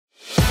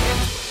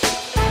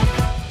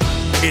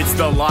It's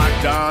the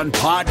Locked On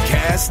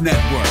Podcast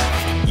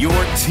Network, your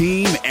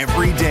team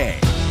every day.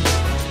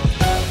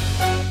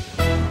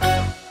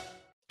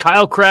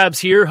 Kyle Krabs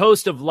here,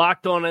 host of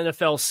Locked On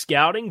NFL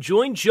Scouting.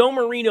 Join Joe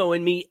Marino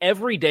and me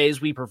every day as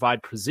we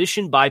provide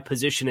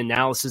position-by-position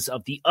analysis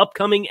of the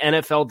upcoming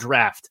NFL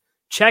Draft.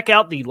 Check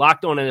out the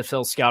Locked On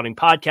NFL Scouting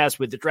podcast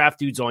with the Draft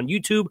Dudes on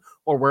YouTube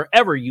or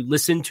wherever you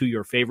listen to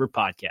your favorite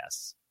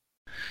podcasts.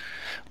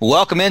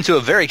 Welcome into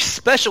a very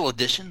special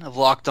edition of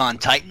Locked On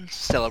Titans,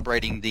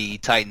 celebrating the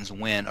Titans'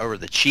 win over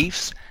the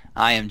Chiefs.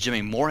 I am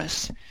Jimmy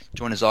Morris,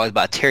 joined as always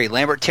by Terry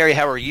Lambert. Terry,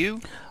 how are you?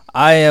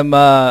 I'm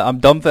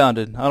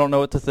dumbfounded. I don't know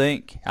what to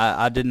think.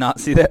 I did not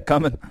see that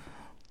coming.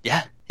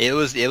 Yeah, it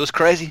was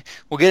crazy.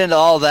 We'll get into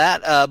all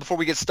that. Before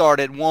we get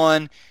started,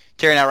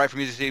 Terry and I write for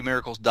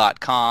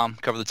MusicCityMiracles.com.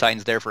 Cover the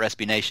Titans there for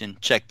SB Nation.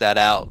 Check that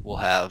out. We'll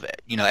have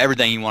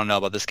everything you want to know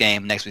about this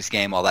game, next week's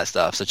game, all that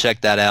stuff. So check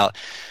that out.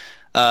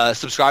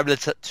 Subscribe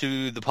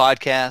to the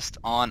podcast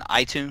on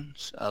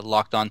iTunes,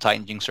 Locked On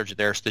Titans. You can search it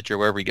there, Stitcher,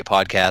 wherever you get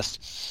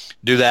podcasts.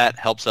 Do that.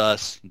 Helps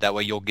us. That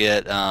way you'll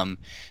get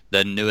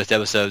the newest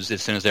episodes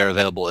as soon as they're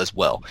available as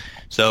well.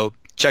 So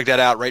check that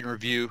out. Rate and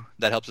review.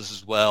 That helps us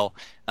as well.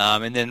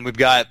 And then we've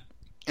got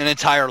an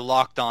entire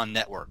Locked On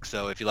network.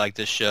 So if you like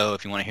this show,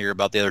 if you want to hear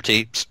about the other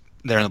teams,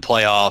 they're in the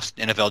playoffs,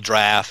 NFL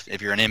draft, if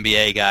you're an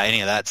NBA guy,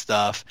 any of that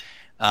stuff,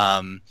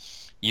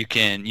 you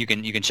can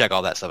check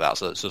all that stuff out.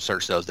 So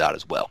search those out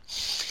as well.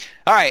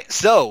 All right,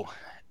 so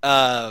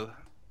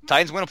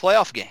Titans win a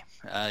playoff game.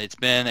 It's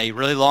been a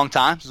really long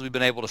time since we've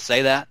been able to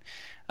say that.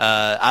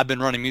 I've been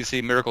running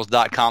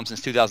MusicCityMiracles.com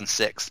since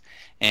 2006,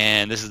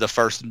 and this is the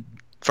first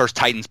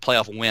Titans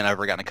playoff win I've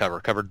ever gotten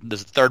to cover.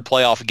 This is the third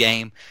playoff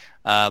game,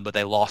 but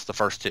they lost the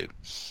first two.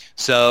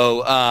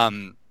 So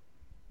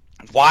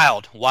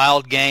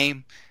wild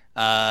game.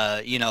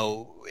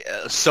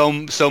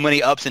 So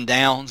many ups and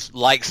downs,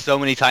 like so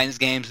many Titans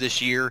games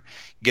this year.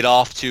 Get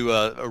off to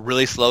a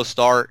really slow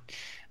start,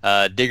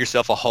 dig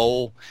yourself a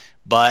hole.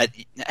 But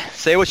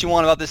say what you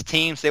want about this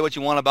team, say what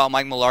you want about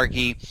Mike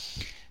Mularkey.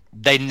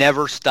 They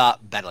never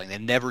stop battling. They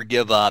never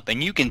give up,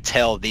 and you can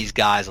tell these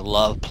guys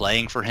love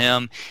playing for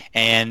him.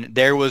 And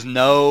there was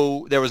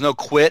no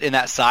quit in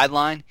that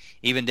sideline.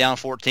 Even down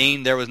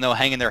 14, there was no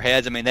hanging their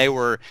heads. I mean,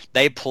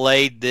 they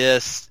played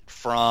this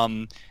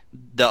from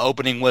the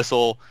opening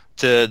whistle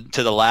to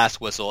the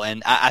last whistle,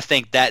 and I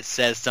think that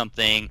says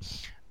something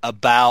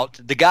about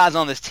the guys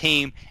on this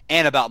team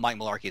and about Mike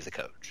Mularkey as a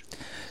coach.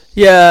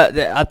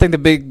 Yeah, I think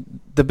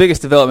the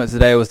biggest development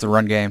today was the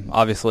run game.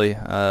 Obviously,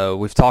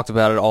 we've talked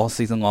about it all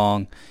season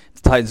long.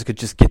 The Titans could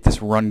just get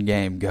this run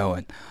game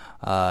going.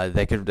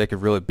 They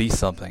could really be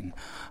something,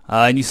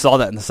 and you saw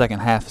that in the second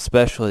half,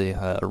 especially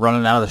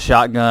running out of the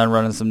shotgun,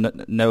 running some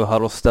no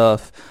huddle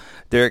stuff.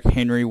 Derrick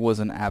Henry was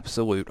an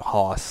absolute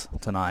hoss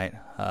tonight.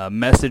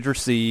 Message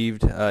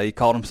received. He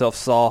called himself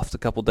soft a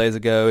couple days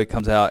ago. He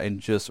comes out and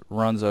just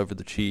runs over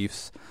the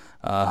Chiefs.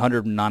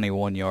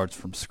 191 yards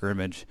from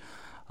scrimmage.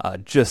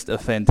 Just a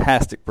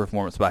fantastic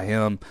performance by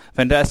him.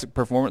 Fantastic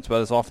performance by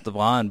this offensive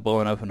line,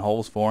 blowing open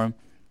holes for him.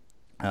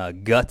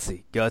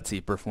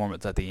 Gutsy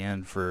performance at the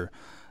end for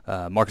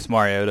Marcus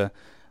Mariota.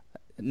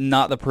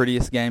 Not the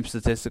prettiest game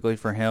statistically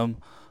for him.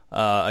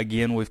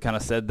 Again, we've kind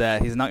of said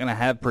that he's not going to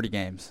have pretty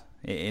games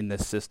in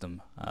this system.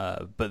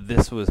 But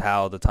this was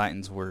how the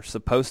Titans were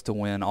supposed to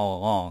win all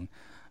along.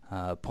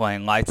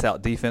 Playing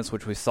lights-out defense,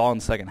 which we saw in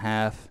the second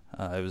half.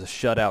 It was a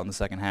shutout in the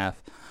second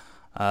half.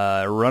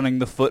 Running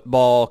the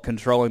football,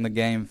 controlling the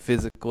game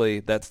physically,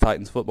 that's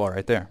Titans football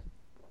right there.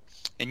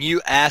 And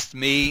you asked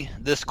me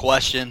this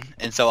question,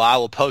 and so I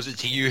will pose it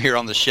to you here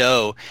on the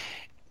show.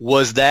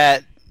 Was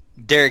that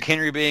Derrick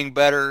Henry being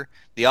better,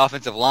 the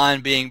offensive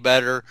line being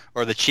better,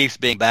 or the Chiefs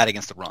being bad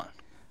against the run?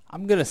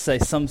 I'm going to say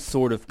some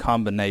sort of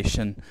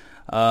combination.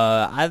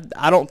 I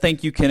don't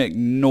think you can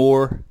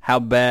ignore how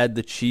bad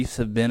the Chiefs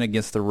have been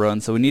against the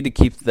run, so we need to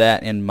keep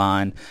that in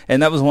mind.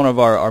 And that was one of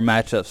our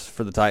matchups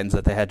for the Titans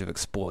that they had to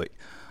exploit.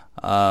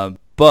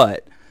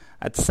 But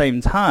at the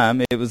same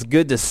time, it was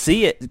good to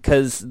see it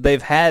because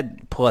they've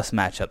had plus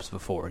matchups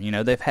before.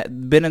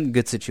 They've been in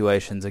good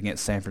situations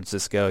against San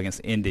Francisco,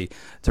 against Indy,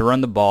 to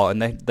run the ball,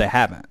 and they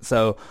haven't.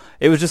 So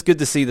it was just good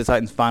to see the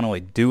Titans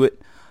finally do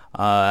it.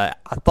 I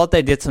thought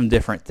they did some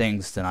different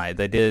things tonight.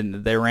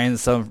 They ran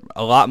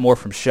a lot more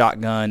from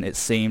shotgun, it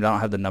seemed. I don't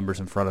have the numbers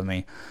in front of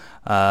me.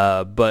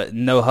 But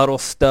no huddle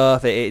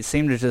stuff. It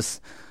seemed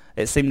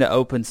to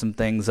open some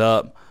things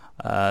up.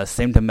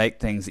 Seemed to make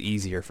things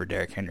easier for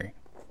Derrick Henry.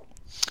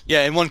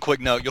 Yeah, and one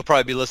quick note, you'll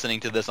probably be listening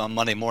to this on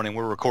Monday morning.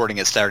 We're recording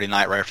it Saturday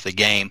night right after the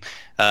game,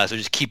 so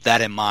just keep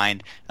that in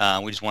mind.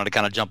 We just wanted to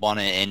kind of jump on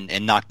it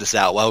and knock this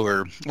out while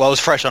it was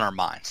fresh on our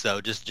mind.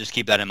 So just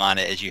keep that in mind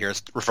as you hear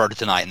us refer to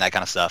tonight and that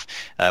kind of stuff.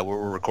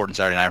 We're recording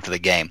Saturday night after the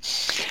game.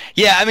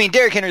 Yeah, I mean,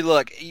 Derrick Henry,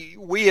 look,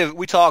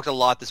 we talked a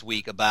lot this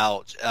week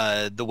about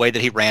the way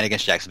that he ran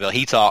against Jacksonville.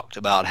 He talked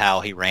about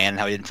how he ran and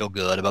how he didn't feel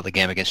good about the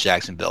game against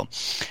Jacksonville.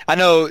 I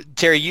know,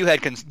 Terry, you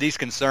had these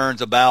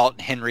concerns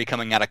about Henry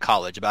coming out of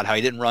college, about how he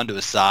He didn't run to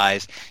his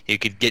size. He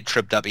could get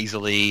tripped up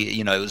easily.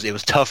 It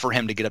was tough for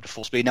him to get up to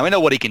full speed. Now we know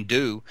what he can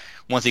do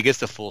once he gets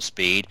to full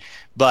speed,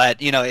 but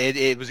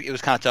it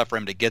was kind of tough for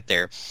him to get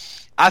there.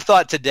 I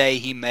thought tonight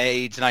he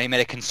made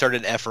a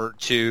concerted effort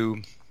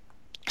to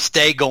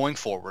stay going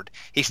forward.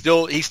 He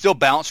still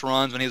bounced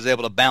runs when he was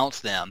able to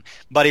bounce them,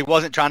 but he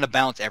wasn't trying to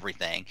bounce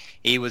everything.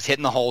 He was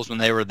hitting the holes when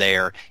they were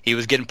there. He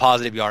was getting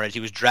positive yardage. He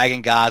was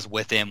dragging guys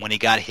with him when he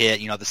got hit,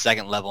 the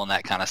second level and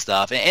that kind of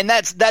stuff. And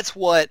that's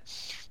what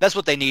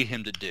they need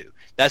him to do.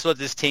 That's what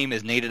this team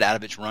has needed out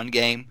of its run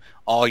game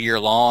all year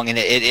long, and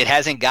it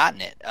hasn't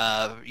gotten it,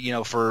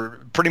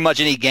 for pretty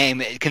much any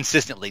game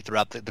consistently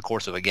throughout the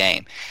course of a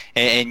game.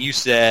 And you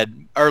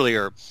said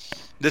earlier,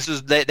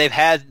 they've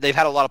had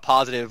a lot of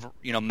positive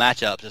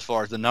matchups as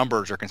far as the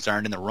numbers are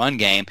concerned in the run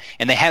game,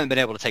 and they haven't been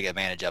able to take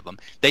advantage of them.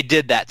 They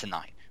did that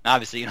tonight. Now,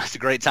 obviously, it's a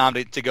great time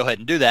to go ahead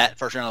and do that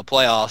first round of the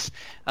playoffs.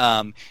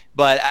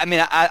 But I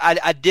mean,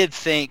 I did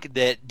think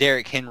that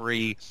Derrick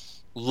Henry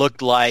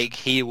looked like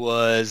he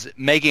was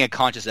making a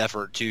conscious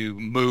effort to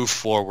move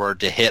forward,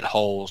 to hit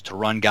holes, to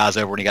run guys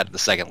over when he got to the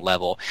second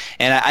level,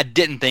 and I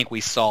didn't think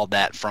we saw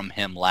that from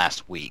him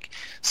last week.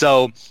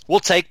 So we'll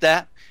take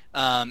that.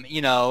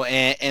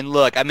 And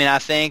look, I mean, I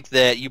think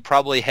that you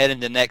probably head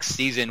into next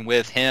season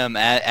with him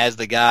as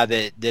the guy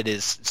that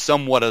is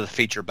somewhat of the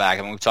feature back.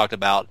 I mean, we've talked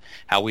about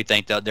how we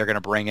think that they're going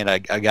to bring in a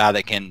guy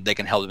that can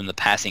help them in the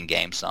passing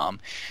game some.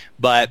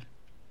 But,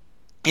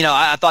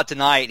 I thought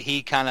tonight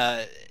he kind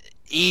of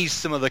eased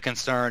some of the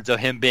concerns of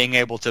him being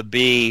able to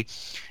be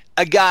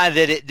a guy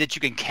that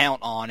you can count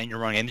on in your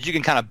run game, that you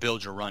can kind of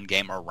build your run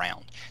game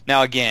around.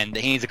 Now, again,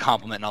 he needs a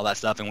compliment and all that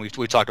stuff, and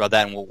we've talked about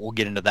that, and we'll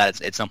get into that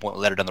at some point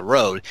later down the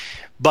road.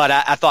 But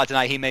I thought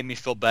tonight he made me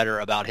feel better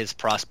about his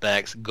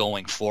prospects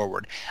going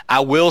forward.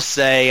 I will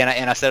say,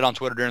 and I said it on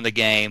Twitter during the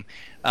game,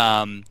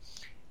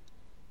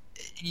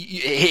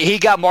 he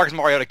got Marcus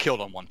Mariota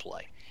killed on one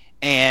play.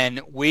 And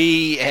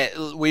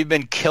we've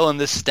been killing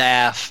this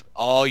staff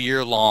all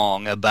year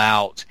long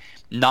about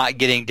not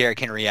getting Derrick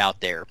Henry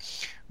out there.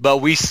 But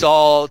we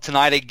saw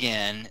tonight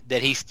again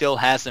that he still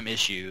has some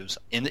issues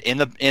in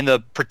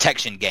the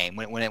protection game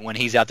when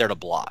he's out there to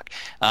block.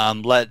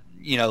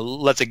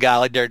 Lets a guy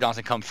like Derek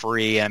Johnson come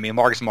free. I mean,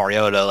 Marcus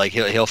Mariota,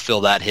 he'll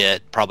feel that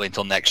hit probably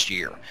until next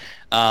year.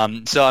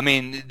 So I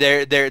mean,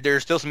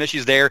 there's still some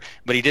issues there,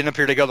 but he didn't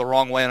appear to go the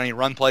wrong way on any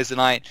run plays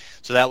tonight,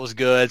 so that was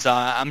good. So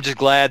I'm just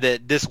glad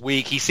that this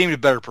week he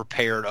seemed better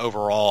prepared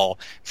overall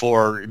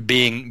for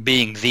being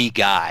the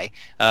guy.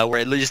 Where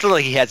it just looked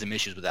like he had some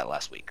issues with that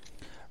last week.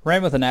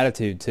 Ran with an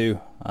attitude too.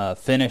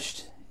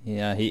 Finished.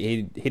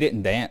 He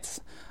didn't dance.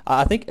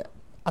 I think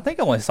I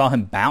only saw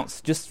him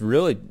bounce just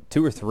really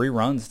 2 or 3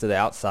 runs to the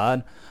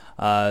outside.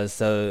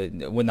 So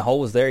when the hole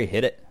was there, he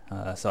hit it.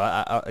 So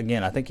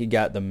I think he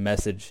got the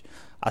message.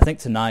 I think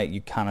tonight you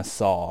kind of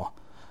saw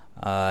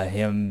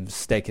him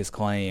stake his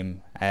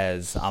claim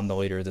as I'm the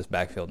leader of this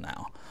backfield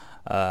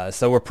now.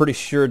 So we're pretty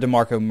sure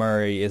DeMarco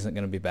Murray isn't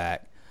going to be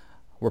back.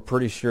 We're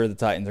pretty sure the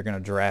Titans are going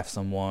to draft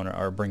someone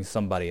or bring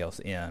somebody else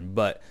in.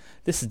 But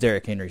this is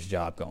Derrick Henry's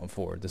job going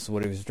forward. This is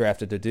what he was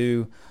drafted to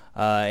do.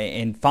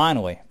 And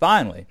finally,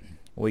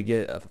 we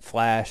get a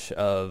flash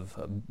of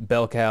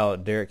bell cow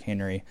Derrick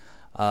Henry.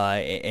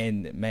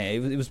 And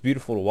man, it was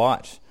beautiful to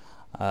watch.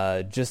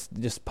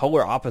 Just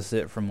polar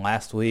opposite from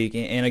last week.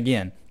 And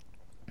again,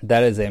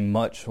 that is a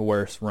much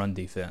worse run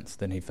defense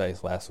than he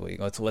faced last week.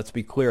 Let's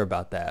be clear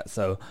about that.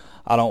 So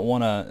I don't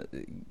want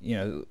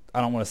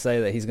to say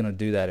that he's going to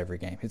do that every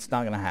game. It's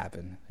not going to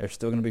happen. There's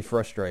still going to be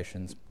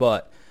frustrations,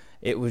 but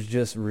it was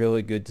just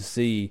really good to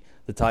see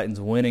the Titans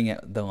winning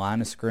at the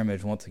line of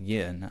scrimmage once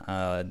again.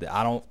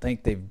 I don't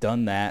think they've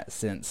done that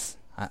since.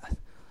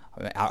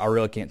 I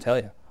really can't tell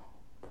you.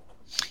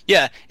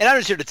 Yeah, and I'm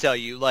just here to tell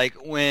you,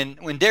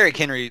 when Derrick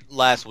Henry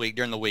last week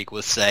during the week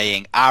was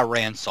saying, I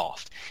ran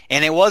soft,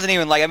 and it wasn't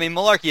even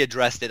Mularkey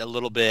addressed it a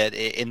little bit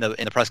in the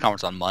press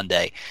conference on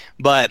Monday,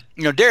 but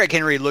Derrick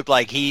Henry looked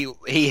like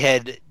he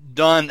had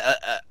done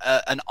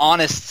an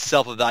honest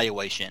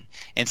self-evaluation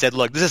and said,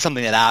 look, this is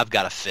something that I've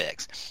got to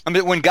fix. I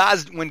mean, when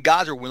guys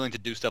are willing to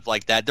do stuff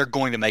like that, they're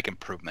going to make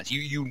improvements.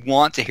 You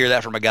want to hear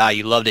that from a guy.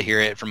 You love to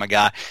hear it from a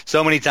guy.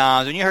 So many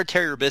times, when you heard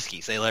Terry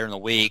Robisky say later in the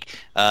week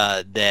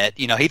that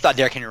he thought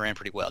Derrick Henry ran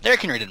pretty well.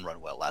 Derrick Henry didn't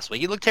run well last week.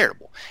 He looked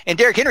terrible. And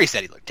Derrick Henry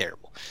said he looked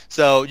terrible.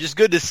 So just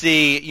good to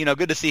see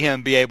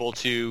him be able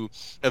to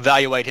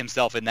evaluate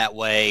himself in that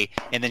way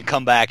and then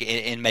come back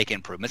and make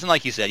improvements. And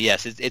like you said,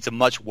 yes, it's a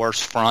much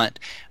worse front.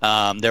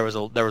 There was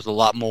a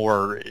lot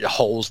more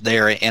holes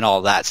there and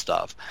all that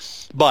stuff,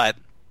 but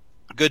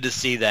good to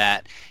see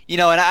that.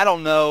 And I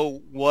don't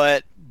know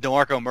what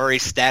DeMarco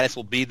Murray's status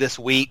will be this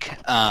week.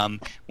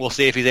 We'll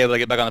see if he's able to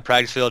get back on the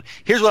practice field.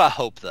 Here's what I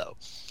hope, though: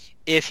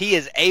 if he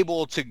is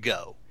able to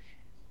go,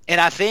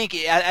 and I think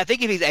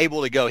if he's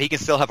able to go, he can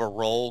still have a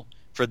role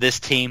for this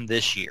team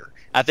this year.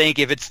 I think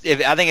if it's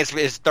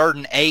 3rd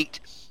and 8.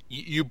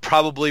 you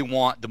probably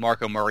want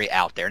DeMarco Murray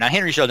out there. Now,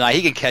 Henry showed tonight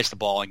he can catch the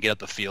ball and get up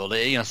the field.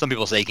 You know, some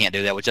people say he can't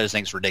do that, which I just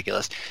think is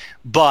ridiculous.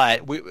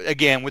 But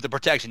again, with the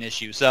protection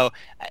issue, so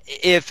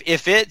if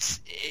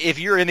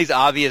you're in these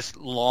obvious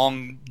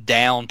long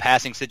down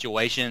passing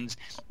situations,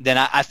 then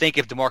I think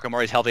if DeMarco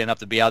Murray's healthy enough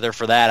to be out there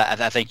for that,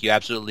 I think you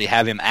absolutely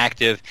have him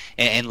active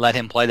and let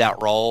him play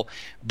that role.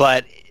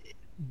 But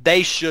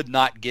they should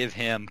not give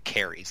him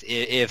carries.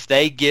 If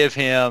they give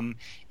him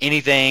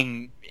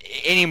anything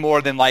any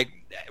more than like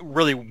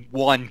really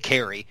one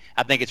carry,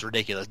 I think it's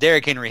ridiculous.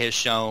 Derrick Henry has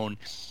shown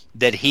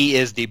that he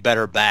is the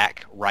better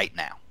back right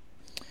now.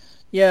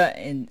 Yeah,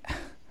 and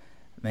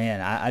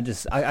man,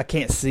 I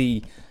can't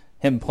see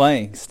him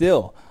playing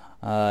still.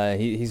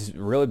 He's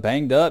really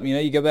banged up. You know,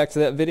 you go back to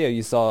that video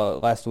you saw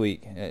last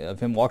week of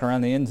him walking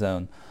around the end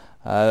zone.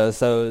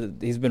 So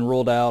he's been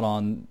ruled out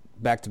on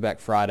back-to-back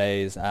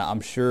Fridays.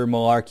 I'm sure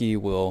Mularkey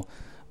will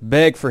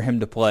beg for him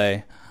to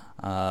play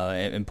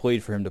and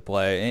plead for him to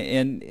play.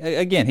 And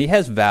again, he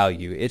has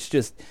value. It's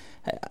just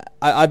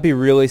I'd be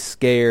really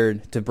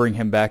scared to bring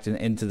him back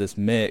into this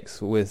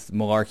mix with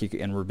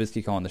Mularkey and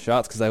Robisky calling the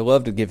shots because I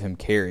love to give him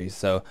carries.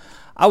 So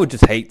I would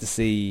just hate to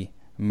see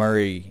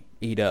Murray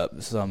eat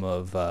up some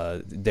of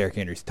Derrick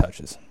Henry's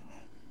touches.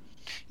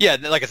 Yeah,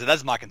 like I said,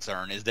 that's my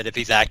concern is that if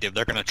he's active,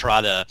 they're going to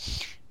try to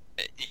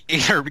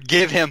either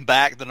give him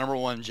back the number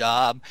one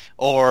job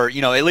or,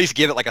 you know, at least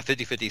give it like a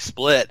 50-50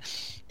 split,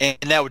 and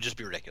that would just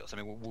be ridiculous. I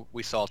mean,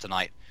 we saw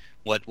tonight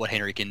what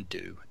Henry can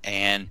do,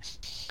 and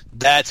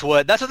that's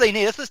what they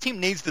need. That's what this team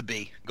needs to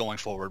be going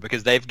forward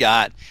because they've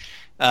got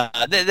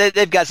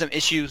they've got some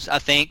issues, I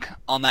think,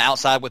 on the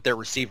outside with their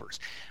receivers.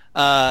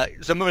 So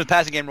moving to the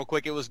passing game real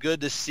quick, it was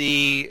good to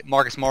see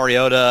Marcus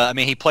Mariota. I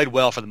mean, he played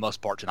well for the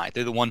most part tonight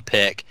through the one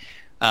pick.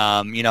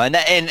 You know,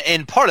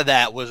 and part of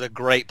that was a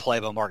great play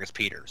by Marcus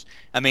Peters.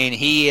 I mean,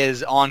 he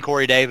is on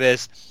Corey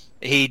Davis.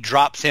 He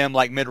drops him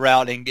like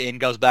mid-route and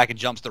goes back and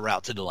jumps the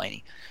route to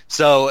Delaney.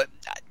 So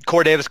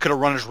Corey Davis could have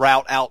run his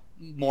route out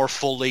more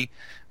fully.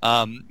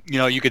 You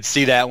know, you could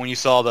see that when you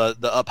saw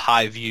the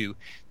up-high view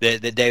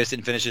that Davis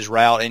didn't finish his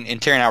route.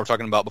 And Terry and I were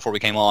talking about before we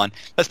came on.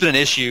 That's been an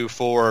issue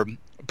for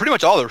pretty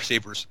much all the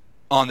receivers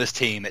on this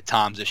team at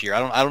times this year.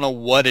 I don't know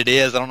what it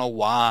is. I don't know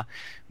why.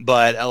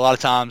 But a lot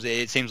of times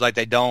it seems like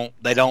they don't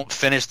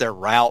finish their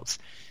routes.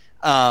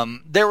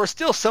 There were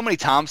still so many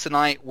times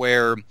tonight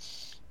where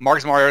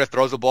Marcus Mariota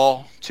throws the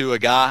ball to a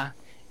guy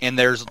and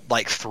there's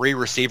like three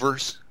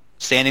receivers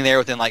standing there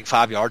within like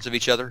 5 yards of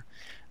each other,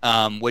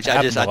 which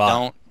I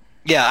don't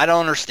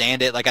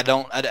understand it. Like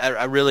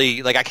I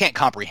really like I can't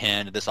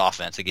comprehend this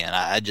offense again.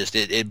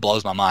 It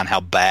blows my mind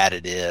how bad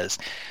it is.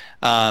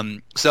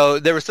 So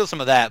there was still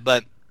some of that,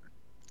 but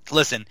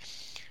listen.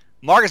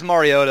 Marcus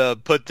Mariota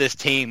put this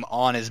team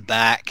on his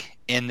back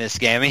in this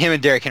game. I mean, him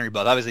and Derrick Henry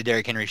both. Obviously,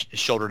 Derrick Henry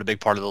shouldered a big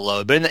part of the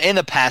load. But in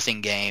the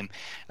passing game,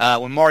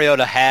 when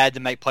Mariota had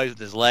to make plays with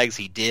his legs,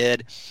 he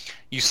did.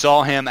 You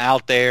saw him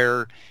out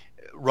there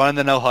running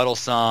the no-huddle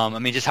some. I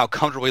mean, just how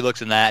comfortable he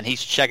looks in that. And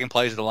he's checking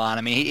plays at the line.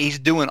 I mean, he's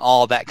doing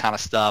all that kind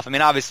of stuff. I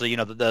mean, obviously, you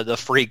know, the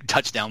freak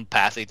touchdown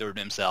pass he threw to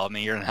himself. I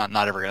mean, you're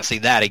not ever going to see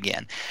that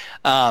again.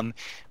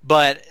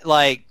 But,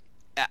 like,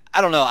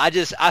 I don't know.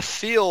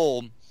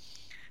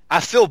 I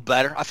feel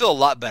better. I feel a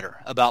lot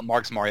better about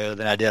Marcus Mariota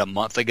than I did a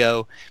month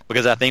ago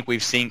because I think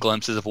we've seen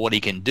glimpses of what he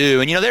can do.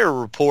 And, you know, there were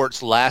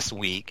reports last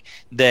week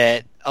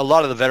that a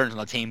lot of the veterans on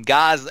the team,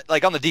 guys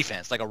like on the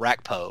defense, like a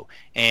Rakpo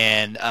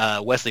and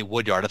Wesley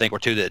Woodyard, I think were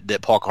two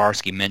that Paul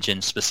Kaharski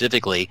mentioned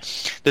specifically,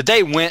 that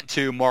they went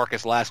to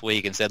Marcus last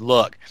week and said,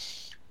 look,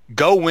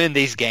 go win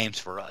these games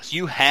for us.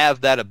 You have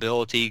that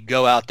ability.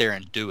 Go out there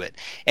and do it.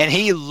 And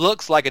he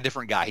looks like a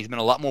different guy. He's been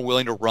a lot more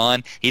willing to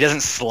run. He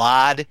doesn't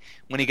slide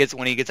when he gets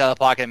out of the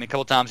pocket. I mean, a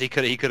couple times he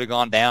could have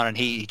gone down and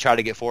he tried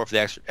to get forward for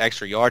the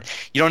extra yard.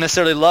 You don't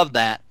necessarily love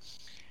that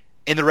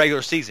in the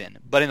regular season,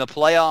 but in the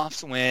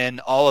playoffs when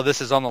all of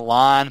this is on the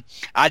line,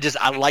 I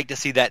like to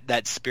see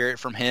that spirit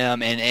from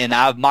him,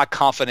 and my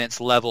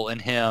confidence level in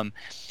him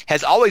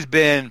has always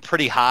been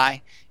pretty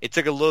high. It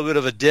took a little bit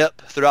of a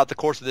dip throughout the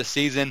course of this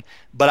season,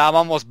 but I'm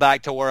almost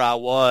back to where I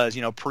was,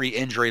 you know,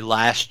 pre-injury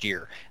last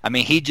year. I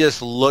mean, he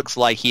just looks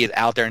like he is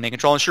out there and in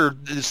control. And sure,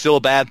 it's still a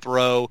bad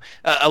throw.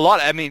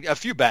 A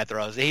few bad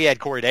throws. He had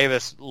Corey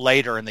Davis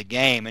later in the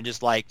game and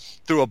just like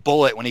threw a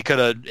bullet when he could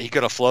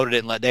have floated it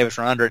and let Davis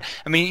run under it.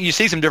 I mean, you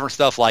see some different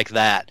stuff like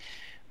that,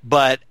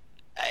 but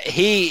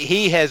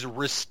he has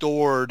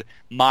restored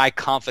my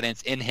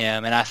confidence in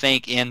him, and I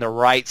think in the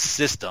right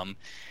system,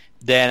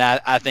 then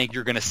I think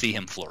you're going to see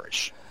him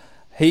flourish.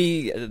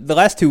 The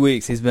last 2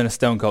 weeks, he's been a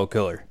stone cold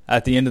killer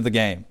at the end of the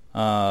game.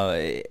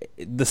 The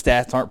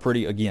stats aren't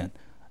pretty again.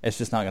 It's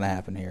just not going to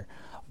happen here.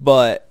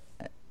 But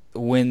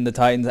when the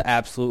Titans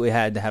absolutely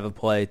had to have a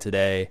play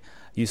today,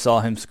 you saw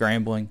him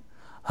scrambling.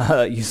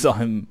 You saw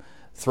him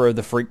throw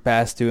the freak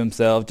pass to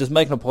himself, just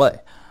making a play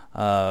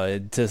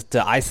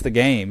to ice the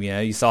game. You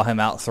know, you saw him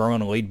out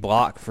throwing a lead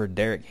block for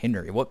Derrick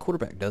Henry. What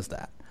quarterback does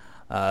that?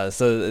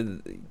 So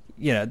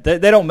you know,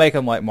 they don't make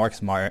him like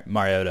Marcus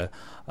Mariota.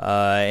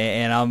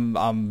 And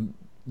I'm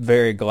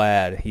very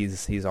glad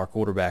he's our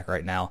quarterback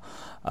right now.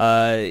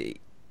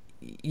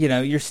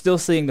 You're still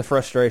seeing the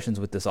frustrations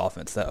with this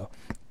offense, though.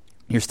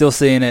 You're still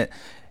seeing it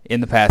in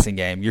the passing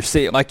game. You're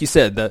seeing, like you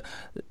said,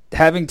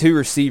 having two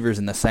receivers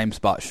in the same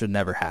spot should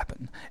never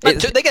happen.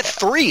 They get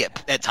three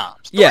at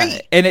times. Yeah,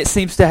 and it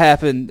seems to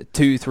happen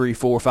 2, 3,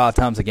 4, 5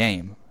 times a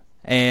game.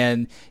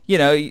 And,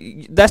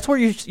 that's where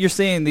you're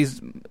seeing these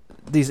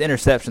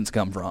interceptions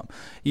come from.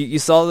 You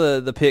saw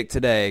the pick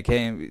today.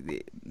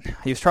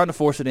 He was trying to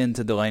force it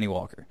into Delanie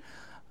Walker.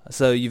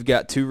 So you've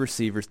got two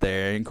receivers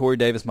there, and Corey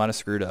Davis might have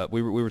screwed up.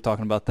 We were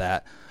talking about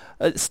that.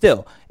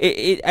 Still,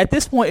 at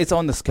this point, it's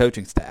on this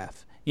coaching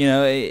staff.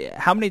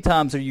 How many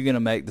times are you going to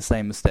make the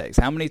same mistakes?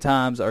 How many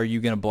times are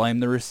you going to blame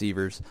the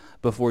receivers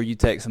before you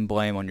take some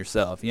blame on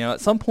yourself?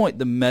 At some point,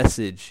 the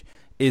message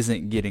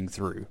isn't getting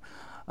through.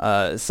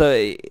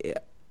 So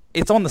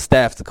it's on the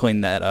staff to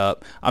clean that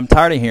up. I'm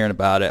tired of hearing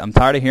about it. I'm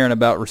tired of hearing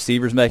about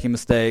receivers making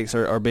mistakes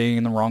or being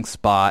in the wrong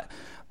spot.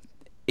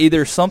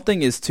 Either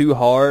something is too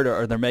hard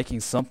or they're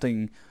making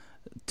something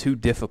too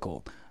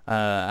difficult.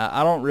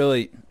 I don't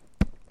really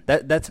 –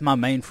 that's my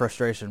main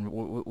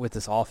frustration with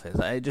this offense.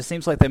 It just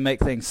seems like they make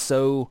things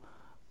so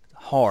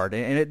hard,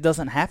 and it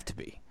doesn't have to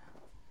be.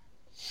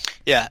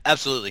 Yeah,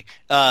 absolutely.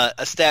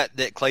 A stat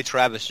that Clay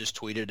Travis just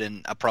tweeted,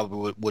 and I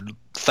probably would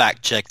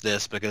fact check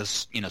this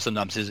because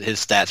sometimes his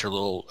stats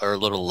are a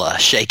little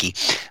shaky.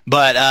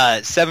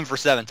 But 7 for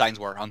 7 Titans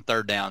were on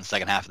third down,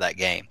 second half of that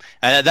game,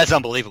 and that's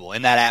unbelievable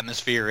in that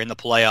atmosphere in the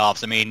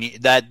playoffs. I mean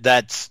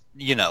that's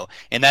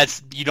and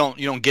that's you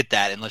don't get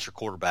that unless your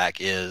quarterback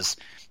is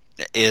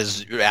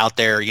out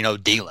there,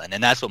 dealing,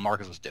 and that's what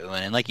Marcus was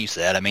doing. And like you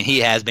said, I mean,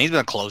 he's been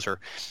a closer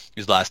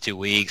these last 2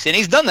 weeks, and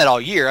he's done that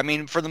all year. I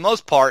mean, for the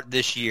most part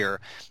this year,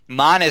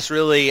 minus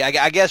really,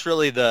 I guess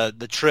really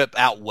the trip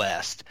out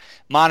west,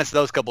 minus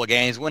those couple of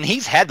games when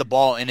he's had the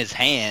ball in his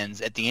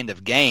hands at the end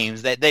of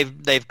games, that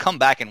they've come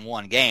back and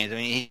won games. I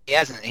mean, he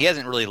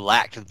hasn't really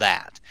lacked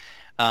that.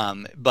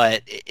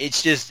 But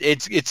it's just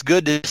it's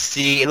good to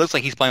see. It looks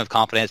like he's playing with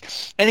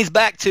confidence, and he's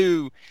back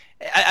to.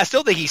 I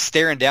still think he's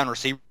staring down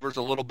receivers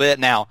a little bit.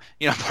 Now,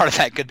 part of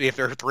that could be if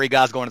there are 3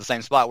 guys going to the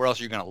same spot, where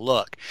else are you going to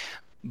look?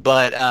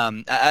 But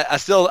I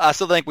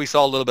still think we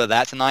saw a little bit of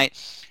that tonight.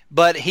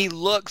 But he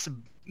looks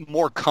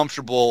more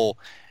comfortable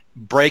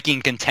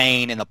breaking,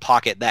 contain in the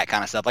pocket, that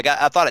kind of stuff. Like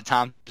I thought at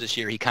times this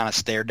year he kind of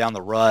stared down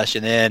the rush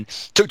and then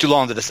took too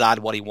long to decide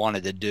what he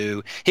wanted to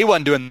do. He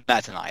wasn't doing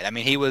that tonight. I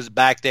mean, he was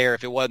back there.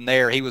 If it wasn't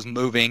there, he was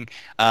moving,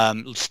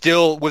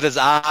 still with his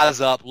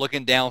eyes up,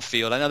 looking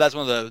downfield. I know that's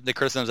one of the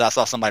criticisms I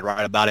saw somebody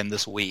write about him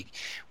this week,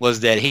 was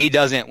that he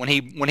doesn't, when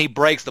he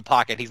breaks the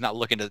pocket, he's not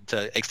looking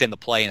to extend the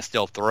play and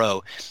still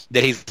throw,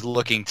 that he's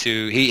looking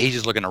to, he's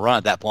just looking to run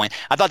at that point.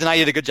 I thought tonight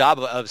he did a good job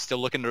of still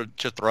looking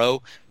to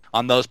throw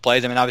on those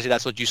plays. I mean, obviously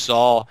that's what you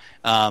saw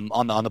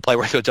on the play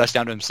where he threw a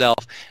touchdown to himself.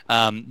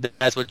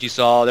 That's what you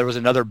saw. There was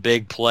another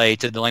big play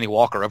to Delanie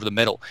Walker over the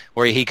middle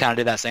where he kind of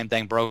did that same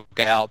thing, broke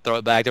out, throw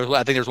it back. I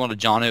think there was one to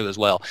Jonnu as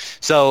well.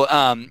 So,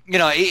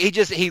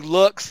 he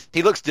looks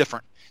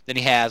different than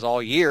he has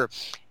all year.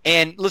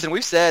 And listen,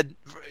 we've said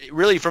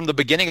really from the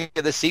beginning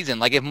of this season,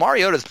 like if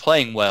Mariota's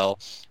playing well,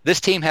 this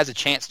team has a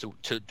chance to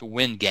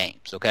win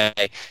games. Okay,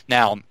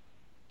 now.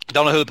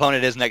 Don't know who the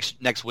opponent is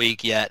next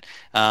week yet,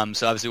 so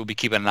obviously we'll be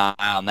keeping an eye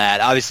on that.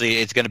 Obviously,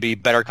 it's going to be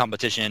better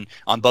competition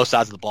on both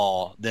sides of the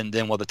ball than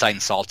what the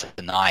Titans saw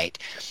tonight.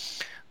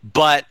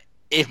 But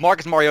if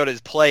Marcus Mariota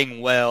is playing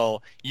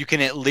well, you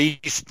can at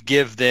least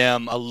give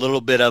them a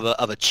little bit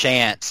of a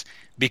chance,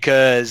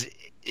 because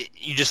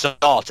you just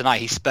saw tonight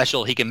he's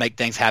special. He can make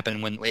things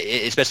happen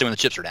especially when the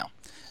chips are down.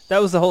 That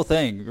was the whole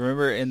thing.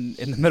 Remember in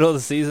the middle of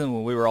the season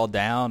when we were all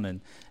down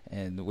and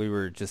we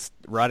were just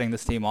writing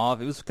this team off,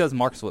 it was because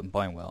Marcus wasn't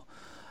playing well.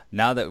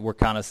 Now that we're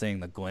kind of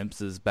seeing the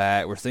glimpses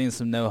back, we're seeing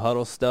some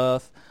no-huddle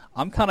stuff,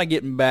 I'm kind of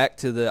getting back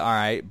to the, all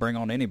right, bring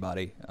on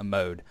anybody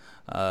mode.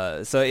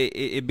 So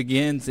it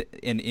begins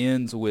and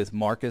ends with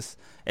Marcus.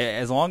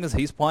 As long as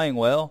he's playing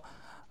well,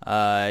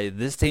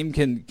 this team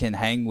can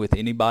hang with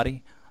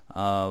anybody.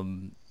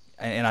 Okay,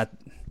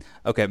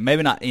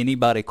 maybe not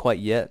anybody quite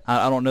yet.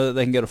 I don't know that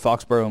they can go to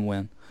Foxborough and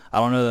win. I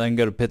don't know that they can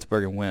go to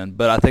Pittsburgh and win,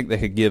 but I think they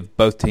could give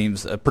both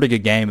teams a pretty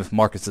good game if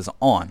Marcus is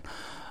on.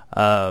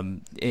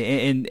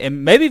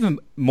 And maybe even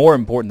more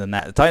important than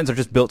that, the Titans are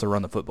just built to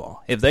run the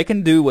football. If they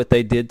can do what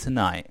they did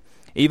tonight,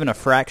 even a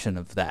fraction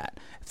of that,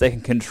 if they can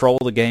control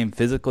the game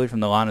physically from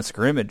the line of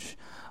scrimmage,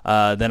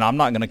 then I'm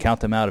not going to count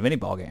them out of any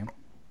ball game.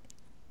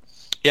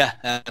 Yeah,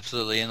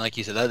 absolutely. And like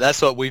you said, that's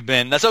what we've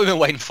been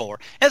waiting for.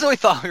 That's what we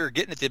thought we were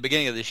getting at the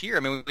beginning of this year. I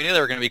mean, we knew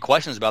there were going to be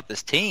questions about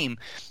this team,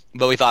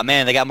 but we thought,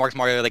 man, they got Marcus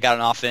Mariota, they got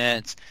an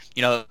offense,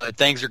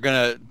 things are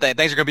going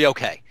to be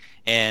okay.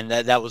 And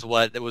that was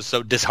what it was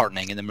so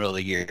disheartening in the middle of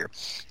the year.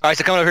 All right,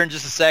 so coming over here in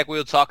just a sec,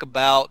 we'll talk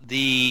about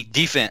the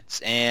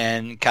defense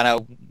and kind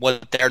of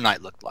what their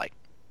night looked like.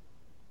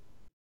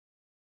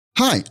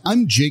 Hi,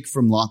 I'm Jake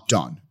from Locked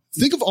On.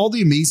 Think of all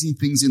the amazing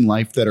things in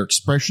life that are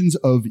expressions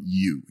of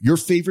you, your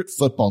favorite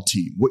football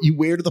team, what you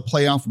wear to the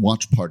playoff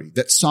watch party,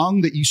 that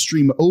song that you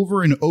stream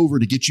over and over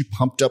to get you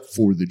pumped up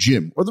for the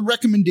gym, or the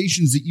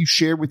recommendations that you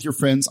share with your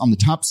friends on the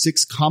top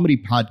 6 comedy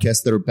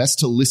podcasts that are best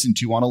to listen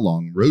to on a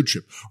long road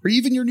trip, or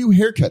even your new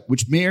haircut,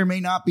 which may or may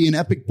not be an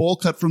epic bowl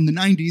cut from the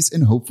 90s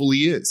and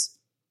hopefully is.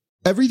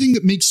 Everything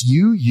that makes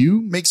you,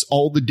 you makes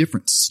all the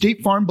difference.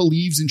 State Farm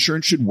believes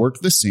insurance should work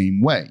the same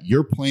way.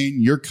 Your plan,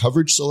 your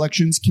coverage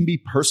selections can be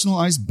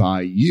personalized by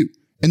you.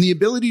 And the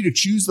ability to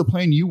choose the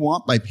plan you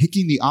want by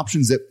picking the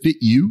options that fit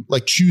you,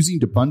 like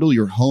choosing to bundle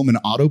your home and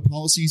auto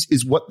policies,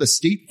 is what the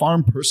State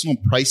Farm Personal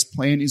Price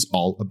Plan is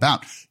all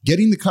about.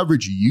 Getting the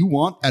coverage you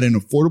want at an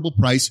affordable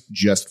price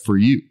just for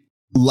you.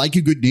 Like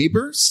a good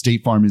neighbor,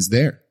 State Farm is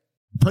there.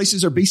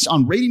 Prices are based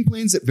on rating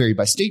plans that vary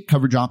by state.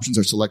 Coverage options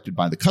are selected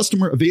by the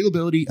customer.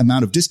 Availability,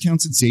 amount of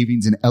discounts and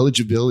savings, and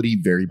eligibility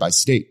vary by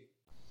state.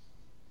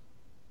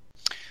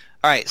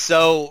 All right,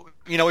 so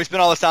we spent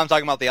all this time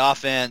talking about the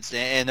offense,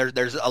 and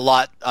there's a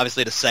lot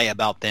obviously to say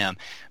about them.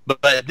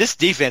 But this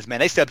defense, man,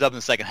 they stepped up in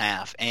the second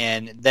half,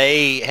 and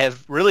they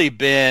have really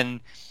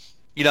been.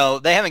 They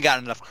haven't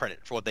gotten enough credit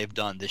for what they've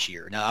done this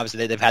year. Now,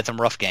 obviously, they've had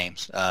some rough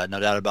games, no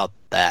doubt about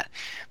that.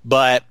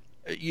 But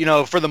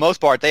for the most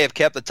part, they have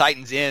kept the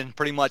Titans in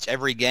pretty much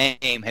every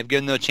game, have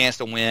given them a chance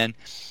to win,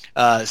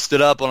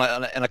 stood up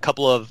in a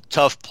couple of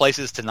tough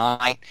places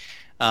tonight.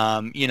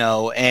 And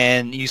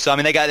you saw,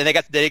 they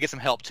did get some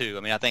help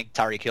too. I think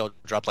Tyreek Hill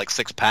dropped like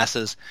 6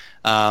 passes.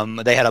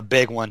 They had a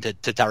big one to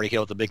Tyreek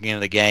Hill at the beginning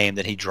of the game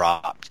that he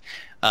dropped.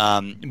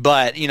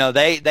 But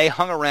they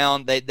hung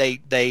around. They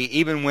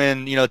even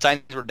when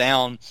Titans were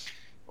down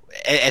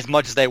as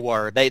much as they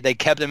were, they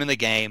kept them in the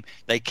game.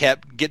 They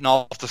kept getting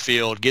off the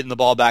field, getting the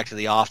ball back to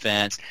the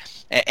offense.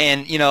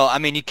 And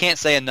you can't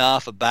say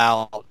enough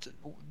about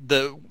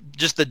the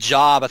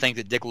job I think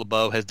that Dick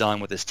LeBeau has done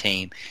with his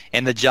team,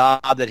 and the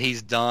job that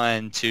he's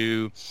done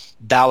to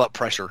dial up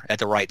pressure at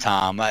the right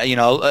time.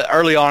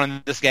 Early on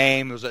in this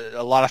game, there was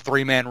a lot of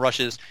 3-man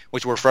rushes,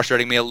 which were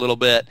frustrating me a little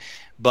bit.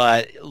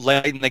 But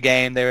late in the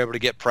game, they were able to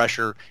get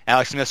pressure.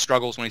 Alex Smith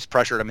struggles when he's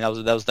pressured. That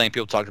was the thing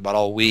people talked about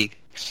all week.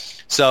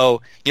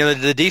 So,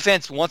 the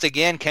defense once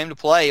again came to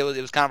play. It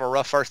was kind of a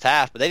rough first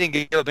half, but they didn't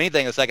give up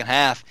anything in the second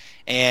half.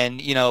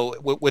 And,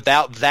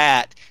 without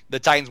that, the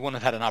Titans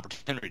wouldn't have had an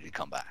opportunity to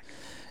come back.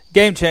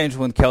 Game changed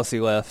when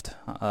Kelsey left.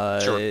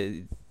 Sure.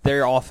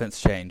 Their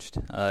offense changed.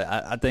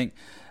 I think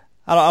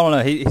I don't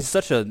know. He's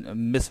such a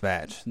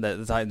mismatch that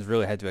the Titans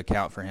really had to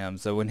account for him.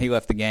 So when he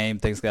left the game,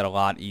 things got a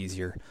lot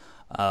easier.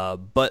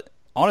 But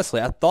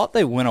honestly, I thought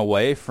they went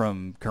away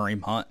from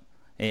Kareem Hunt,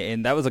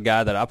 and that was a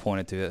guy that I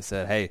pointed to that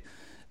said, "Hey,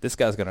 this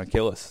guy's going to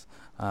kill us."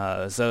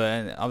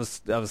 And I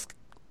was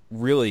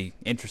really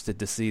interested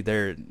to see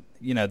their.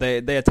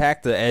 They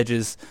attacked the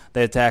edges.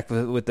 They attacked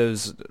with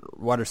those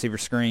wide receiver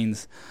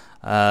screens.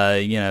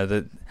 I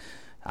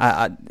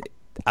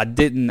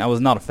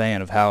was not a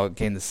fan of how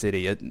Kansas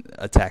City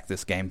attacked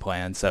this game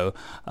plan. So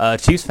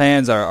Chiefs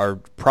fans are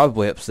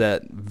probably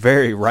upset,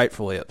 very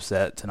rightfully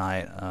upset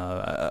tonight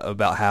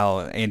about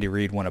how Andy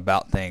Reid went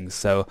about things.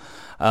 So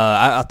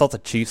I thought the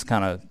Chiefs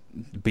kind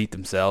of beat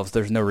themselves.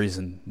 There's no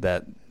reason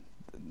that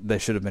they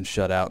should have been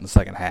shut out in the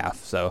second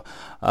half. So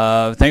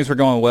things were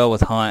going well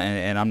with Hunt,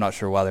 and I'm not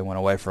sure why they went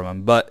away from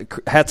him. But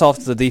hats off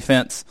to the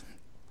defense.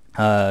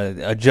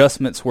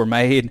 Adjustments were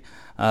made,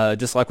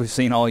 just like we've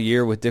seen all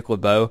year with Dick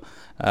LeBeau.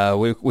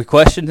 We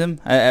questioned him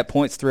at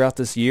points throughout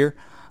this year,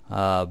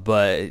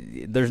 but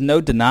there's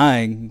no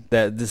denying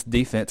that this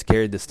defense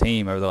carried this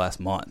team over the last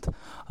month.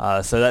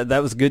 So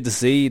that was good to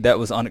see. That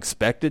was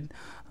unexpected,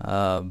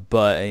 but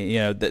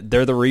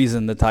they're the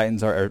reason the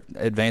Titans are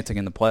advancing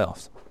in the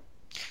playoffs.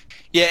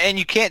 Yeah, and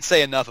you can't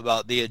say enough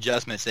about the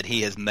adjustments that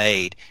he has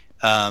made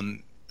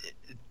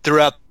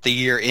throughout the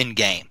year in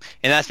game.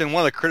 And that's been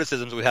one of the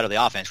criticisms we had of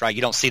the offense, right?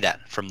 You don't see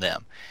that from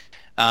them.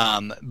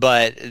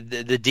 But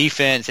the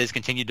defense has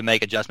continued to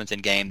make adjustments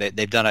in game.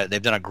 They've done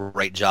a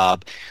great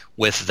job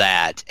with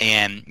that.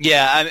 And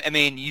yeah, I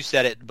mean, you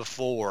said it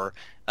before.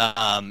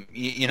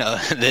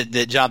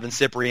 That Jonathan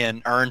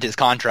Cyprien earned his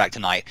contract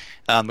tonight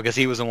because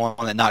he was the one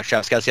that knocked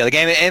Travis Kelce out of the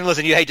game. And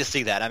listen, you hate to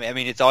see that. I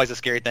mean, it's always a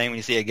scary thing when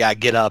you see a guy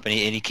get up and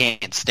he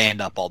can't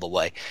stand up all the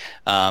way.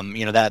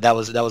 That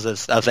was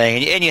a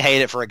thing, and you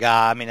hate it for a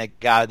guy. I mean, a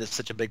guy that's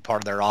such a big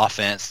part of their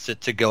offense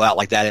to go out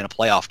like that in a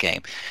playoff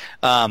game.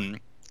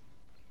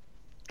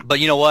 But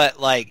you know what?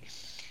 Like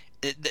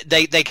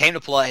they came to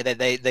play.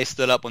 They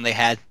stood up when they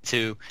had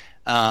to,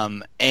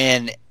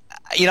 and.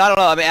 I don't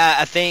know. I mean,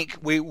 I think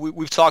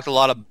we've talked a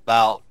lot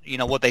about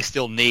what they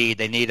still need.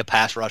 They need a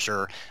pass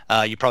rusher.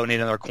 You probably need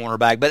another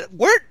cornerback. But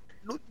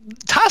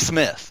Ty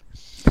Smith?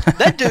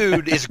 That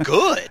dude is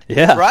good.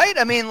 Yeah. Right?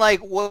 I mean, like,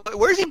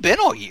 where's he been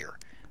all year?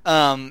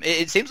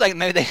 It seems like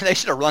maybe they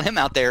should have run him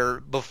out there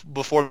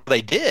before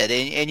they did.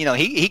 And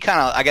he kind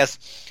of, I guess,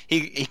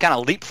 he kind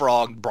of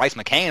leapfrogged Bryce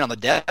McCain on the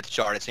depth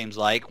chart. It seems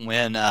like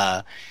when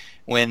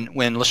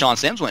LaShawn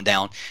Sims went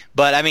down.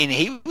 But, I mean,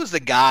 he was the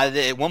guy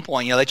that at one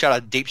point, they tried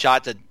a deep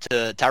shot to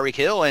Tyreek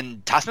Hill,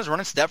 and Ty Smith's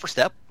running step for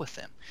step with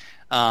him.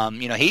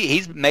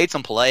 He's made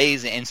some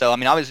plays, and so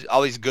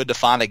always good to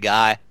find a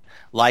guy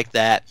like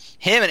that.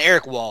 Him and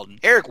Eric Walden.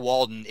 Eric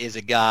Walden is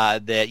a guy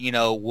that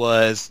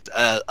was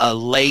a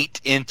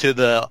late into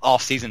the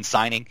offseason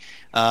signing,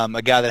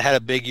 a guy that had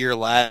a big year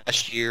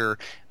last year,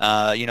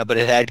 but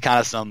it had kind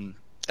of some.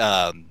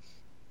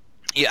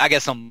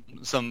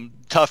 Some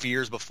tough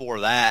years before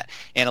that,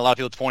 and a lot of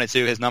people pointed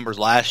to his numbers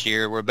last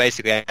year where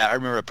basically I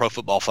remember a Pro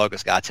Football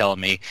Focus guy telling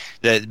me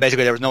that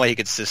basically there was no way he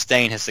could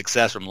sustain his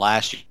success from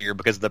last year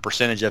because the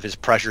percentage of his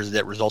pressures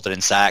that resulted in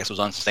sacks was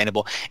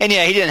unsustainable. And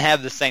he didn't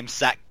have the same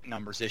sack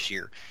numbers this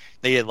year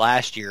they did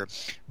last year.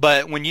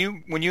 But when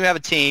you have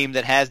a team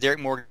that has Derek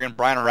Morgan,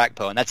 Brian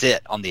Orakpo, and that's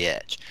it on the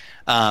edge,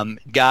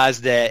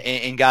 guys,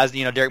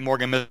 Derek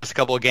Morgan missed a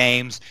couple of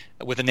games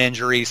with an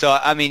injury. So,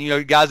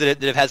 guys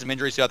that have had some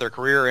injuries throughout their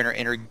career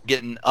and are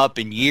getting up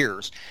in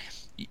years,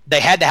 they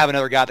had to have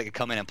another guy that could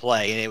come in and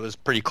play, and it was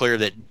pretty clear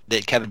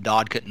that Kevin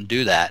Dodd couldn't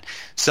do that.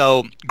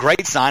 So,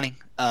 great signing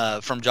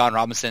from John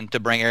Robinson to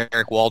bring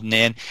Eric Walden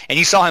in, and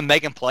you saw him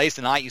making plays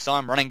tonight. You saw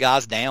him running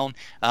guys down.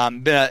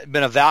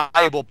 Been a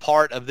valuable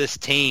part of this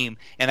team,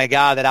 and a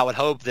guy that I would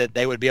hope that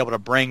they would be able to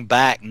bring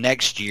back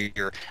next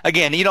year.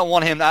 Again, you don't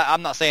want him.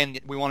 I'm not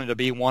saying we want him to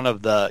be one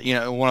of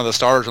the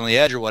starters on the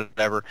edge or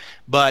whatever,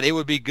 but it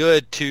would be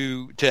good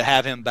to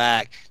have him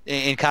back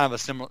in kind of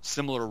a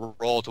similar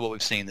role to what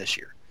we've seen this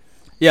year.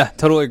 Yeah,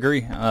 totally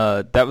agree.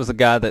 That was a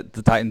guy that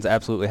the Titans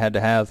absolutely had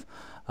to have.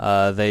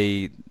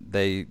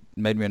 They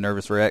made me a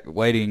nervous wreck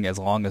waiting as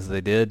long as they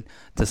did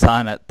to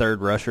sign that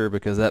third rusher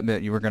because that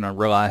meant you were going to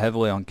rely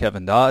heavily on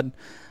Kevin Dodd,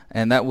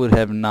 and that would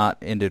have not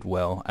ended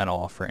well at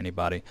all for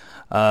anybody.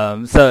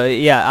 Going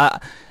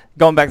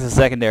back to the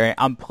secondary,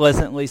 I'm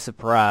pleasantly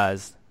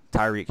surprised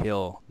Tyreek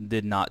Hill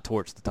did not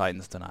torch the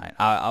Titans tonight.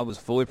 I was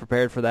fully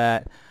prepared for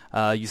that.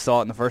 You saw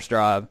it in the first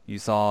drive. You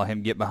saw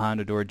him get behind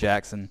Adoree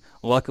Jackson.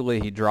 Luckily,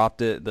 he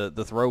dropped it.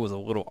 The throw was a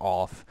little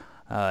off.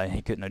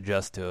 He couldn't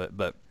adjust to it,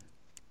 but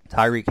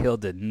Tyreek Hill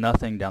did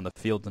nothing down the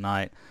field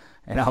tonight,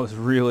 and I was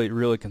really,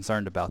 really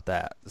concerned about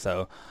that.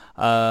 So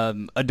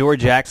Adoree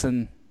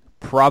Jackson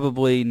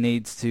probably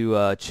needs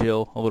to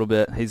chill a little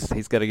bit.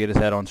 He's got to get his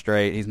head on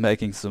straight. He's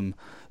making some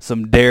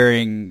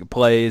daring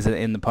plays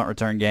in the punt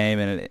return game,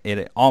 and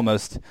it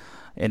almost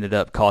ended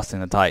up costing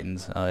the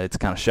Titans. It's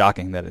kind of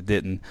shocking that it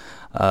didn't.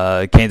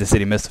 Kansas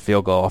City missed a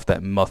field goal off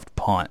that muffed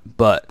punt,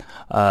 but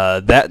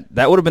that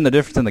would have been the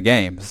difference in the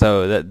game.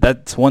 So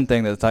that's one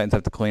thing that the Titans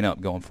have to clean up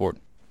going forward.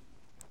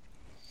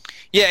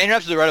 Yeah, and you're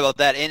absolutely right about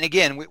that. And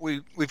again,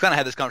 we've kind of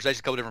had this conversation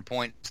a couple different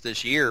points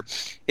this year.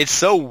 It's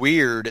so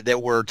weird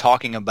that we're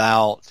talking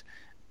about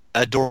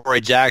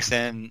Adoree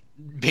Jackson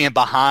being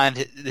behind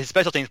his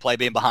special teams play,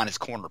 being behind his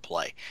corner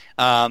play.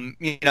 And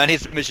he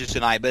had some issues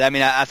tonight, but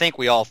I think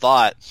we all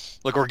thought,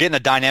 look, we're getting a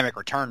dynamic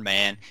return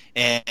man,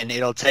 and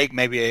it'll take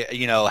maybe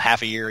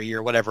half a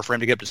year, whatever, for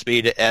him to get up to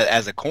speed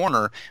as a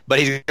corner. But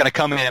he's going to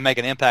come in and make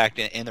an impact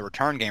in the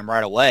return game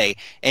right away.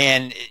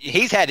 And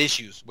he's had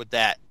issues with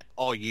that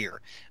all year,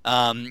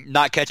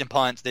 not catching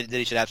punts that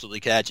he should absolutely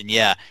catch, and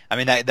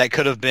that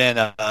could have been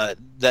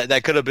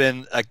that could have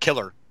been a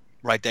killer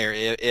right there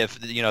if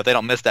they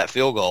don't miss that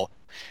field goal.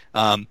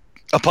 A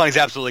punt, he's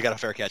absolutely got a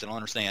fair catch. I don't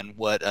understand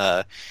what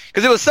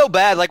because it was so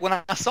bad. Like when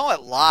I saw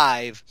it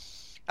live,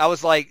 I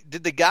was like,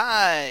 did the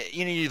guy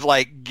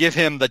give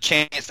him the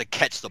chance to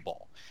catch the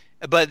ball?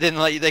 But then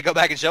they go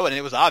back and show it, and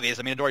it was obvious.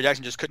 Adoree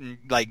Jackson just couldn't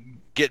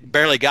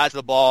barely got to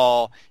the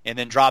ball and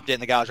then dropped it,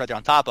 and the guy was right there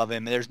on top of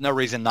him. And there's no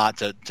reason not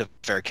to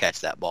fair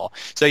catch that ball.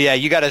 So yeah,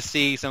 you got to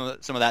see some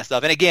of that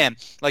stuff. And again,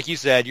 like you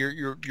said,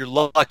 you're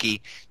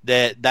lucky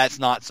that that's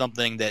not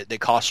something that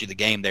costs you the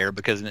game there,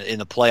 because in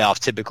the playoffs,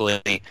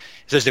 typically,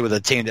 especially with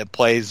a team that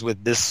plays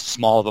with this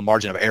small of a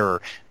margin of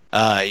error,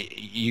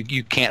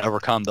 you can't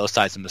overcome those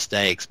types of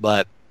mistakes.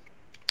 But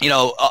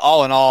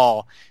all in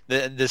all,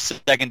 the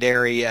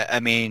secondary, I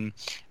don't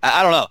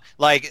know.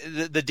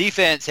 The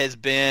defense has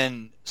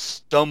been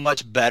so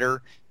much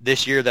better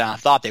this year than I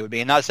thought they would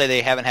be. And not to say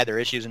they haven't had their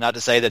issues, and not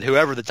to say that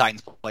whoever the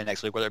Titans play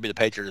next week, whether it be the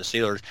Patriots or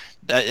Steelers,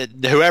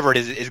 whoever it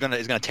is going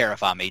to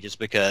terrify me, just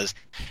because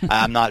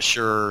I'm not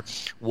sure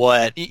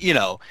what,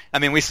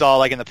 we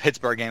saw in the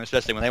Pittsburgh game,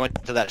 especially when they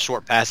went to that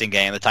short passing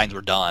game, the Titans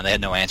were done. They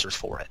had no answers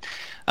for it.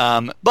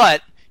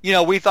 But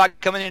we thought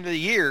coming into the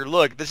year,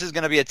 look, this is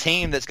going to be a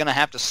team that's going to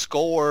have to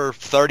score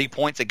 30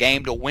 points a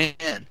game to win.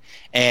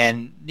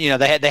 And,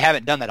 they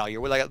haven't done that all year.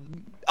 We're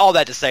all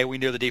that to say, we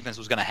knew the defense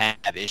was going to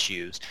have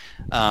issues.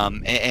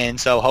 And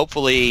so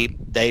hopefully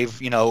they've,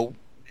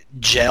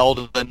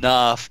 gelled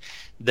enough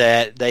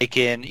that they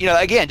can,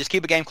 again, just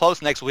keep a game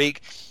close next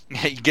week,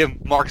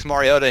 give Marcus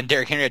Mariota and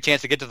Derrick Henry a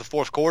chance to get to the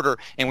fourth quarter,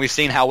 and we've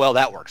seen how well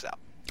that works out.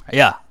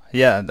 Yeah,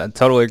 I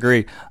totally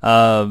agree.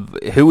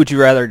 Who would you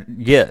rather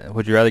get?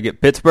 Would you rather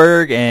get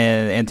Pittsburgh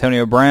and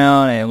Antonio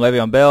Brown and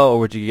Le'Veon Bell, or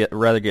would you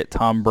rather get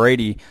Tom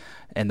Brady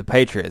and the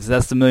Patriots?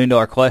 That's the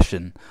 $1,000,000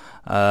 question.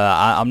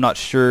 I'm not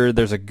sure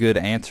there's a good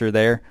answer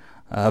there.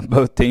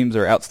 Both teams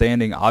are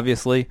outstanding,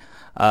 obviously.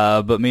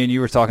 But me and you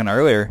were talking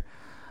earlier.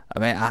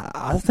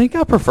 I think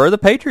I prefer the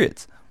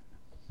Patriots.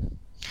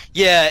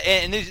 Yeah,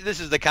 and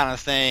this is the kind of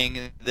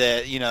thing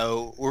that,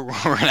 we're going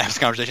to have this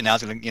conversation now.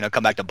 It's going to,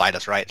 come back to bite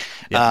us, right?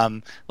 Yeah.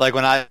 Like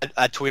when I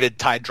tweeted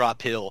Tide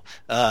drop Hill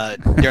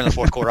during the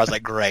fourth quarter, I was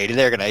like, great.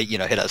 They're going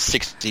to, hit a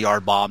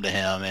 60-yard bomb to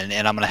him,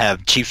 and I'm going to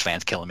have Chiefs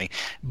fans killing me.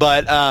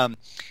 But,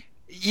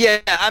 yeah,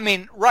 I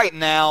mean, right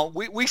now,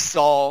 we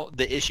saw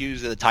the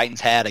issues that the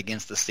Titans had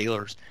against the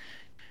Steelers.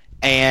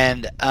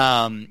 And,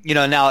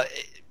 now,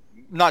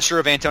 not sure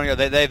if Antonio,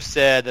 they've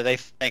said that they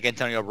think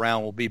Antonio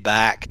Brown will be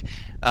back.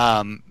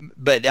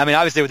 But I mean,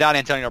 obviously without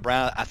Antonio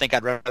Brown, I think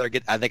I'd rather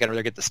get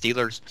the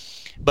Steelers.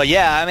 But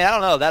yeah, I mean, I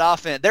don't know, that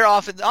offense, their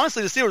offense,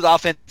 honestly, the Steelers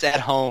offense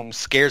at home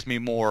scares me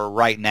more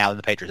right now than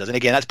the Patriots does. And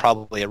again, that's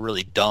probably a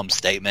really dumb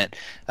statement.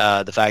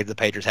 The fact that the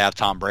Patriots have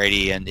Tom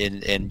Brady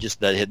and just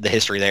the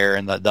history there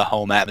and the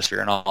home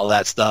atmosphere and all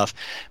that stuff.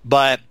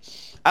 But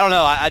I don't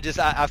know.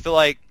 I feel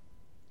like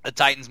the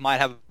Titans might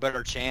have a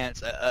better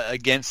chance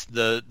against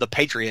the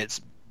Patriots.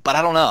 But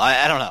I don't know.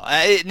 I don't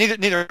know.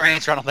 Neither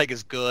answer I don't think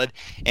is good,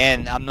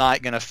 and I'm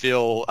not gonna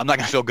feel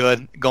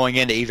good going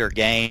into either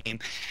game.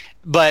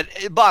 But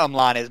bottom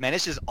line is, man,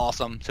 it's just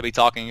awesome to be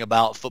talking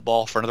about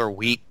football for another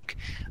week.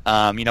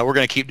 We're going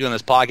to keep doing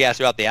this podcast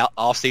throughout the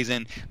off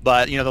season,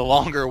 but the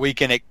longer we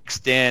can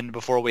extend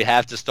before we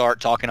have to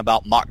start talking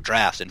about mock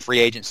drafts and free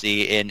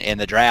agency and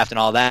the draft and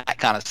all that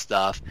kind of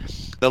stuff,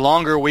 the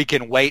longer we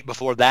can wait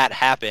before that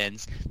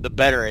happens, the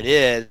better it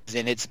is.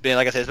 And it's been,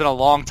 like I said, it's been a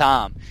long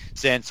time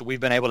since we've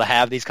been able to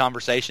have these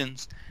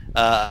conversations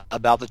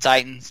about the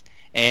Titans.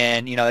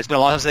 And, it's been a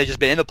long time since they've just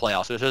been in the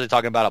playoffs. So especially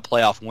talking about a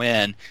playoff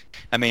win.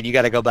 I mean, you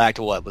got to go back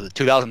to what was it,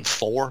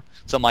 2004,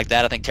 something like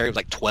that. I think Terry was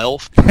like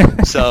 12.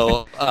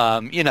 So,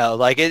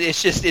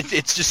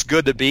 it's just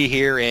good to be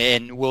here,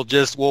 and we'll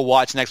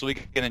watch next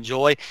week and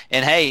enjoy.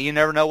 And hey, you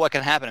never know what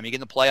can happen. I mean, you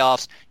get in the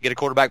playoffs, you get a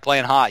quarterback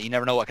playing hot, you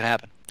never know what can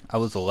happen. I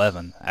was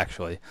 11,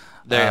 actually.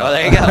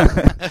 There you go.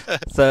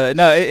 So,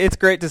 no, it's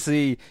great to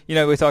see.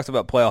 We talked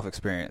about playoff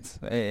experience,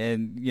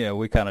 and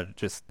we kind of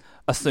just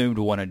assumed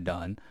one and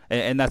done,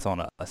 and that's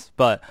on us.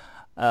 But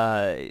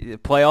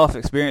playoff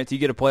experience, you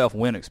get a playoff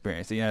win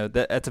experience.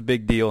 That's a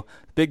big deal.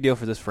 Big deal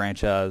for this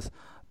franchise.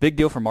 Big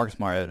deal for Marcus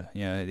Mariota.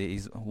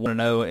 He's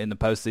 1-0 in the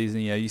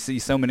postseason. You see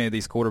so many of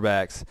these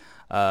quarterbacks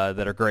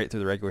that are great through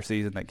the regular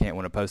season that can't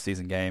win a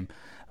postseason game.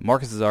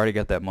 Marcus has already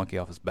got that monkey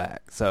off his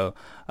back. So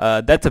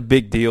that's a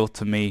big deal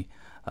to me.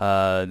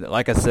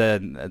 Like I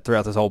said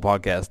throughout this whole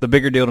podcast, the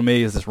bigger deal to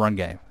me is this run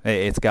game.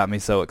 It's got me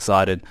so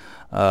excited.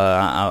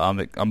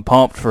 I'm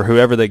pumped for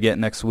whoever they get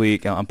next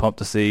week. I'm pumped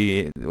to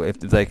see if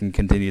they can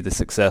continue the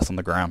success on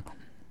the ground.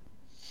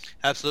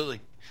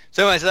 Absolutely.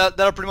 So anyways,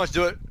 that'll pretty much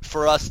do it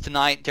for us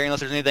tonight. Terry, unless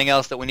there's anything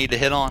else that we need to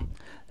hit on?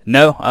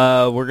 No,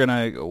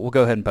 we'll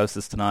go ahead and post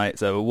this tonight.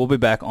 So we'll be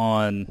back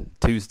on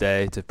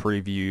Tuesday to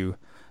preview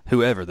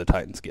whoever the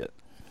Titans get.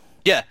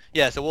 Yeah.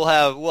 So we'll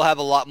have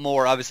a lot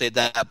more, obviously, at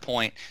that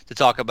point to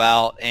talk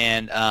about,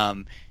 and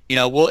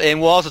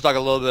we'll also talk a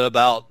little bit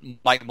about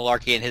Mike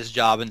Mularkey and his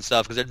job and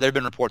stuff, because there've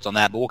been reports on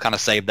that, but we'll kind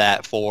of save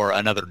that for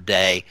another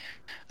day.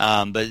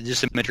 But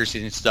just some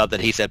interesting stuff that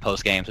he said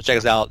post game. So check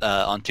us out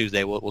on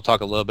Tuesday. We'll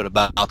talk a little bit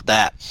about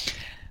that.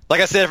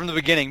 Like I said from the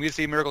beginning,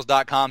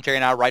 MusicCityMiracles.com. Terry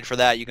and I write for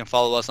that. You can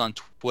follow us on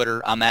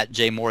Twitter. I'm at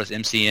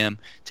JMorrisMCM.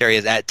 Terry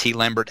is at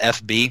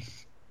TLambertFB.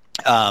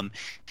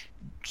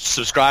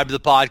 Subscribe to the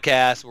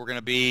podcast.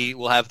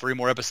 We'll have 3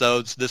 more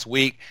episodes this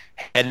week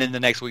heading into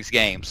next week's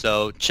game.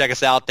 So check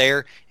us out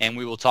there, and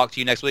we will talk to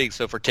you next week.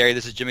 So for Terry,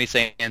 this is Jimmy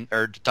saying,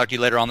 or talk to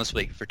you later on this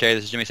week. For Terry,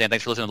 this is Jimmy saying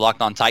thanks for listening to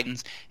Locked On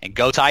Titans, and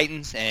go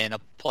Titans, and a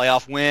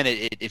playoff win.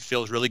 It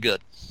feels really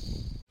good.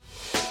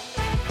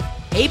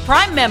 Hey,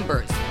 Prime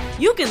members,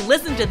 you can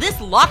listen to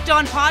this Locked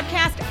On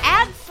podcast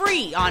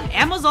ad-free on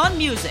Amazon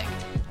Music.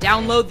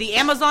 Download the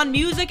Amazon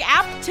Music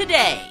app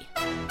today.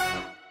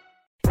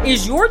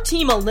 Is your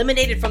team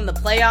eliminated from the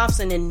playoffs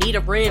and in need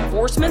of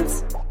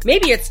reinforcements?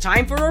 Maybe it's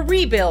time for a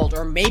rebuild,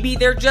 or maybe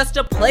they're just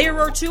a player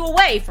or two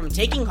away from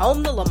taking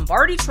home the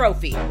Lombardi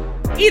Trophy.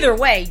 Either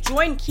way,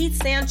 join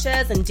Keith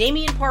Sanchez and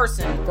Damian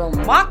Parson for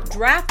Mock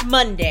Draft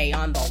Monday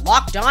on the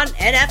Locked On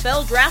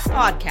NFL Draft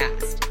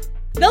Podcast.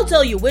 They'll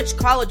tell you which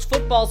college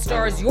football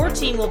stars your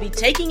team will be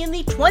taking in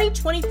the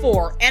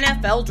 2024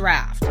 NFL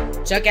Draft.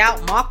 Check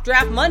out Mock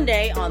Draft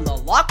Monday on the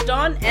Locked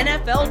On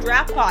NFL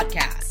Draft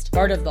Podcast,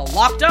 part of the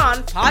Locked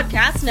On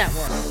Podcast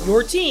Network.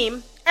 Your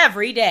team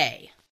every day.